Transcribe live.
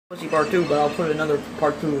Pussy part 2, but I'll put another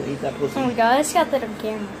part 2. Eat that pussy. Oh my god, I just got that on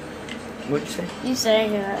camera. What'd you say? You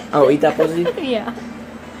saying that? Oh, eat that pussy? Yeah.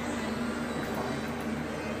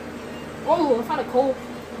 Oh, I found a coal.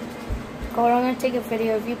 God, I'm gonna take a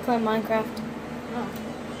video of you playing Minecraft. No.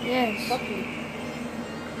 Yes. Fuck you.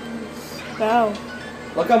 Go.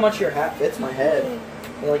 Look how much your hat fits my head.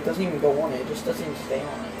 It like doesn't even go on it. It just doesn't even stay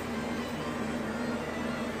on it.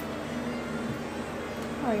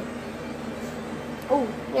 Alright. Oh.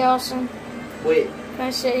 Yeah, awesome. Wait. Can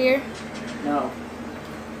I sit here? No.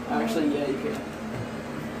 Actually, yeah, you can.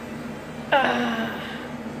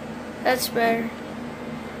 That's better.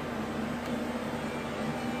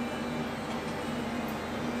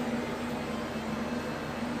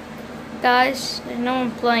 Guys, there's no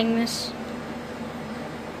one playing this.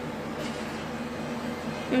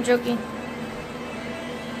 I'm joking.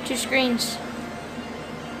 2 screens.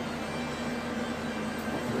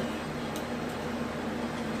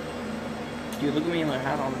 Dude, look at me in my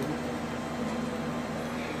hat on.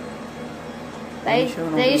 They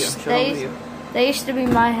used to be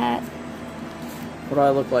my hat. What do I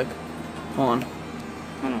look like? Hold on.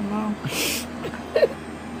 I don't know.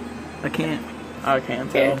 I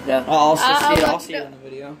can't tell. Here, go. I'll see it in the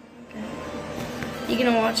video. You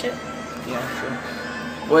gonna watch it? Yeah, sure.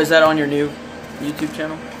 What is that on your new YouTube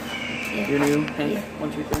channel? Yeah. Your new Hank? Yeah.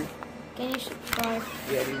 1, 2, 3. Can you subscribe?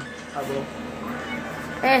 Yeah, dude. I will.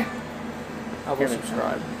 Eh. I will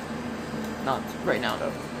subscribe. Not right now,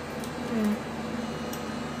 though. Mm.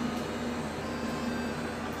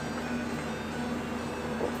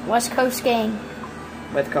 West Coast gang.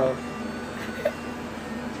 West Coast.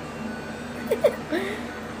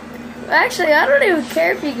 Actually, I don't even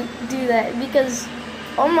care if you do that because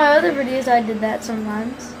on my other videos I did that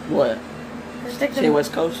sometimes. What? I stick Say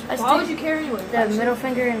West Coast? Why would you care anyway? The middle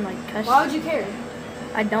finger and like cuss. Why would you care?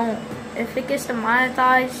 I don't. If it gets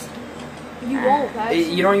demonetized, You won't, guys.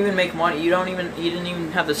 You don't even make money. You didn't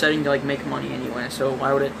even have the setting to like make money anyway. So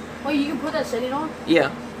why would it? Well, you can put that setting on?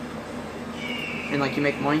 Yeah. And like you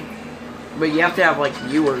make money, but you have to have like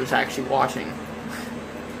viewers actually watching.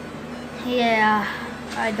 yeah,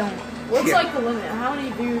 I don't. What's Yeah. like the limit? How many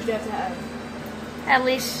viewers do you have to have? At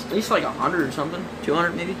least Like 100 or something,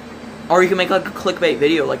 200 maybe. Or you can make like a clickbait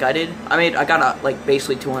video like I did. I got like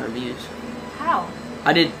basically 200 views. How?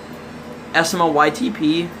 I did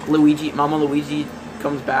SMOYTP, Mama Luigi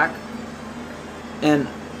comes back. And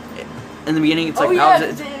in the beginning it's like,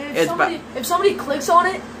 if somebody clicks on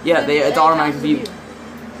it, yeah, it's automatic view.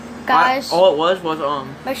 guys, All it was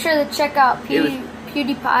make sure to check out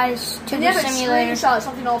PewDiePie's and Tuber you have a Simulator. screenshot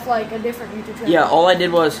something off like a different YouTube channel. yeah, all I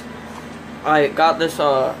did was I got this,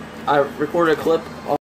 I recorded a clip